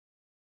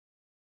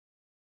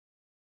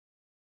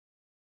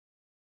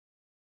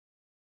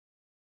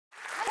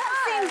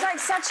like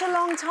such a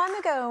long time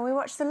ago when we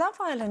watched the Love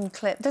Island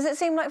clip. Does it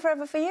seem like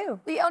forever for you?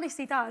 It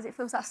honestly does. It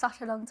feels like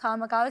such a long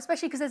time ago,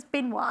 especially because there's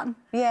been one.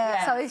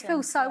 Yeah. So it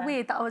feels so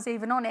weird that I was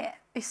even on it.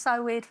 It's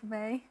so weird for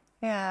me.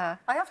 Yeah.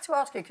 I have to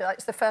ask you, because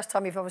it's the first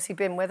time you've obviously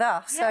been with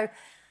us, so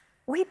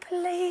we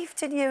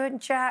believed in you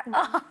and Jack.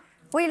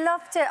 We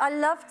loved it. I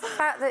loved the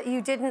fact that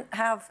you didn't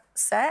have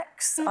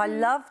sex. I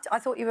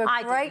thought you were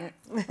great.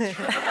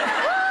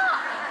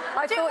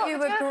 I thought you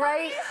were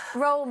great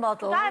role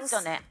models. I've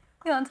done it.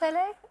 You on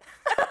telly?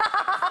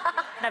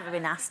 Never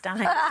been asked,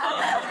 Danny.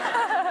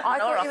 I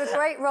thought you were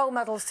great role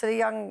models to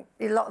a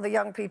lot of the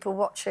young people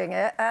watching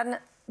it. And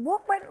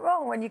what went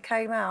wrong when you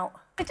came out?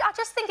 I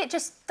just think it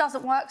just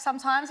doesn't work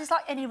sometimes. It's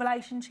like any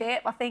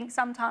relationship. I think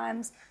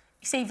sometimes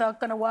it's either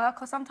going to work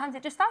or sometimes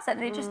it just doesn't,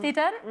 and it just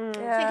didn't.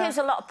 I think there's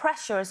a lot of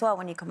pressure as well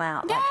when you come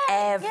out. Like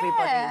everybody.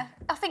 Yeah.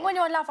 I think when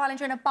you're on Love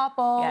Island, you're in a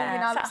bubble. Yeah. You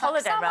know, It's like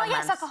holiday romance. Yeah,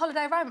 it's like a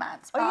holiday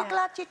romance. Are you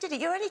glad you did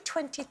it? You're only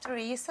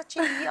 23. You're such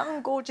a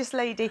young, gorgeous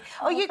lady.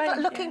 Are you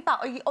looking back?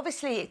 Are you,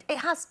 obviously, it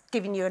has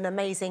given you an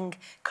amazing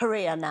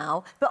career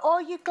now. But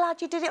are you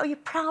glad you did it? Are you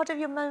proud of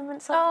your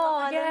moments on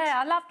Love Island? Yeah,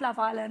 I loved Love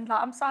Island.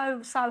 Like, I'm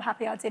so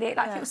happy I did it.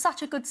 Like, it was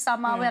such a good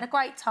summer. We had a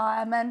great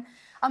time, and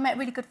I met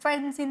really good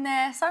friends in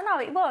there. So, no,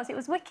 it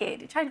was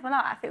wicked. It changed my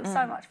life. It was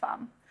so much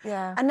fun.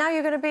 Yeah. And now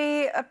you're going to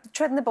be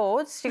treading the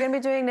boards. You're going to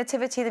be doing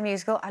Nativity, the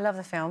musical. I love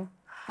the film.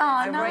 Oh,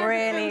 I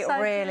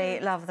really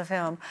love the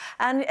film.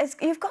 And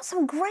you've got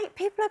some great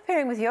people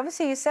appearing with you.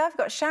 Obviously, yourself, you've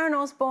got Sharon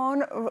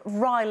Osbourne,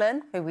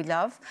 Rylan, who we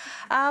love,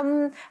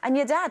 and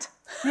your dad.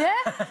 Yeah,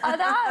 I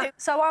know.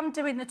 So I'm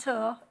doing the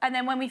tour, and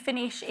then when we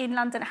finish in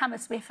London at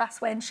Hammersmith, that's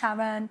when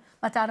Sharon,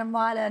 my dad and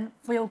Rylan,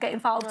 we all get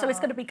involved. So it's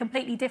going to be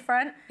completely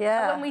different.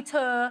 Yeah. So when we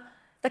tour,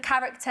 the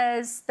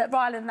characters that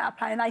Rylan and that are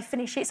playing, they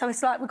finish it, so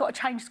it's like we've got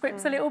to change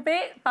scripts a little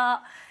bit,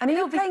 but and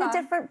you're playing a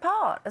different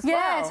part as well.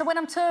 Yeah, so when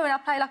I'm touring, I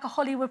play like a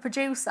Hollywood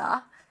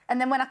producer, and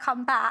then when I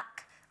come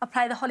back, I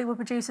play the Hollywood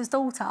producer's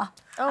daughter.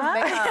 Oh, my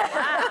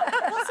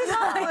God. What's it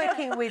like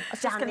working with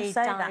Dani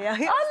Dyer?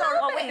 I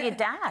love with your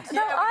dad.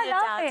 No, I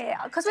love it,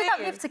 because we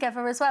don't live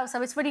together as well,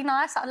 so it's really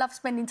nice. I love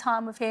spending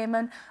time with him,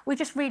 and we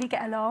just really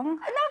get along.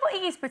 I know what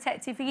he is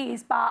protective, he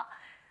is, but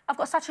I've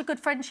got such a good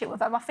friendship with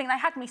them. I think they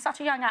had me such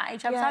a young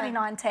age. I was only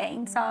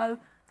 19, so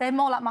they're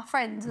more like my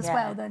friends as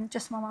well than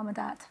just my mum and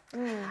dad.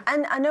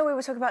 And I know we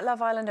were talking about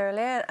Love Island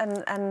earlier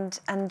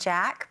and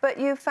Jack, but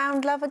you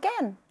found love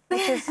again,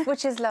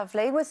 which is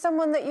lovely, with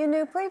someone that you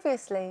knew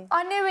previously.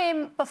 I knew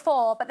him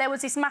before, but there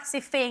was this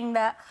massive thing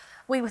that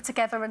we were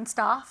together and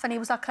stuff, and he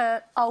was like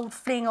an old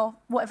fling or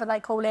whatever they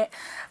call it.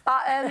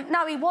 But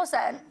no, he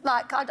wasn't.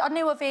 Like, I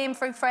knew of him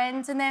through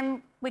friends, and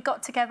then we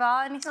got together,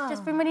 and it's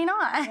just been really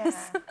nice.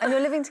 Yeah. And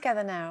you're living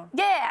together now?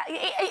 Yeah,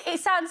 it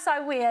sounds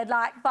so weird,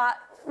 like, but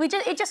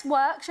it just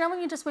works, you know, when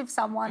you're just with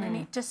someone and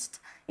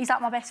he's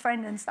like my best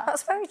friend and stuff.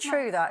 That's very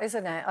true, that,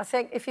 isn't it? I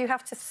think if you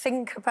have to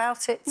think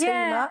about it too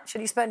much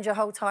and you spend your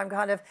whole time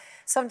kind of...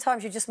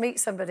 Sometimes you just meet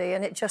somebody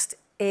and it just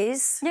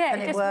is,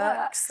 and it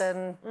works.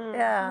 And,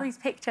 all these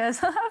pictures,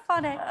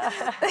 funny.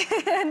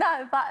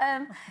 No, but,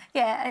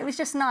 yeah, it was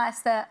just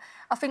nice that...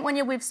 I think when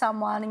you're with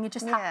someone and you're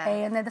just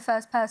happy and they're the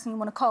first person you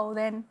want to call,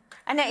 then...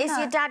 And is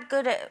your dad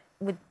good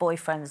with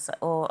boyfriends,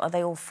 or are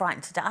they all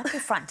frightened to death? I'd be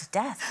frightened to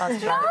death. No, the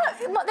people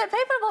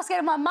are more scared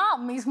of my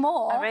mum. He's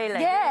more. Oh,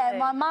 really? Yeah, really?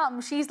 My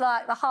mum, she's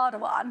like the harder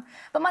one.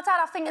 But my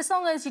dad, I think, as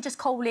long as you just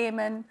call him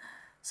and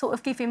sort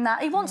of give him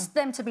that, he wants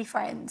them to be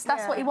friends.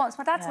 That's what he wants.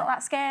 My dad's not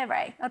that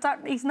scary.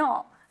 He's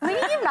not. I mean,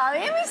 you know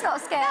him. He's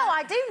not scary. No,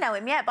 I do know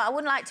him, but I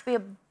wouldn't like to be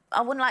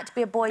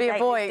a boy dating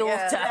daughter.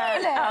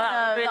 Really?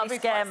 That would really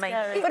scare me.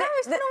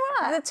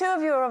 But the two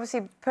of you are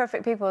obviously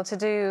perfect people to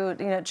do,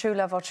 you know, True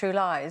Love or True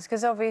Lies,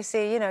 because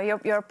obviously, you know,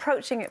 you're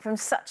approaching it from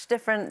such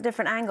different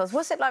angles.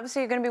 What's it like? So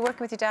you're going to be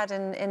working with your dad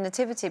in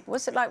Nativity, but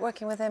what's it like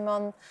working with him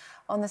on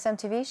this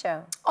MTV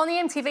show? On the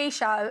MTV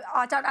show,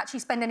 I don't actually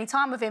spend any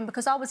time with him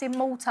because I was in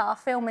Malta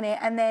filming it,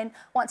 and then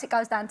once it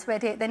goes down to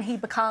edit, then he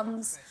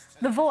becomes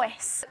the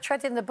voice.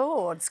 Treading the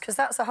boards, because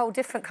that's a whole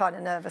different kind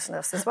of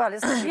nervousness as well,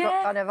 isn't it? You've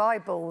got kind of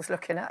eyeballs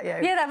looking at you.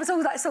 Yeah, that was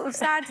all that sort of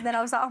standing there.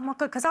 I was like, oh, my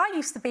God, because I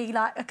used to be,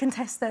 like, a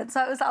contestant,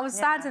 so it was like I was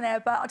standing there,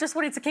 but I just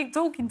wanted to keep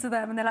talking to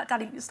them, and they're like,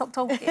 Daddy, stop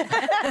talking.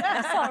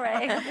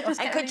 Sorry.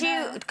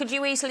 And could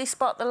you easily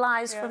spot the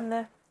lies from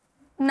the...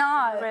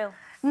 No. Real?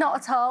 Not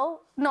at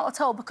all. Not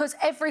at all, because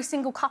every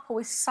single couple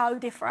is so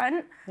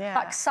different.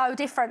 Like, so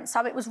different.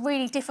 So it was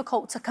really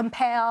difficult to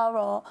compare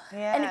or...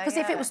 Because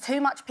if it was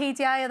too much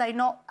PDA, are they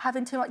not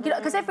having too much... You know,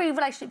 because every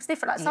relationship's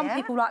different. Like, some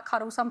people like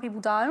cuddle, some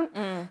people don't.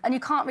 And you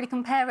can't really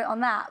compare it on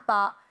that,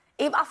 but...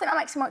 I think that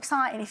makes it more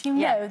exciting. If you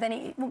knew, then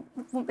it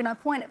wouldn't be no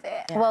point of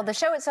it. Well, the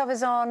show itself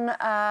is on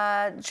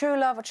True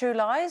Love or True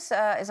Lies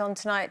is on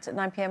tonight at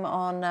 9 p.m.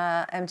 on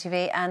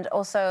MTV, and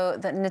also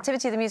the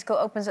Nativity the musical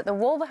opens at the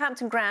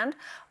Wolverhampton Grand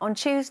on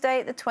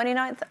Tuesday, the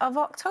 29th of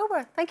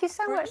October. Thank you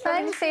so much.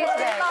 Thanks. See you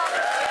today.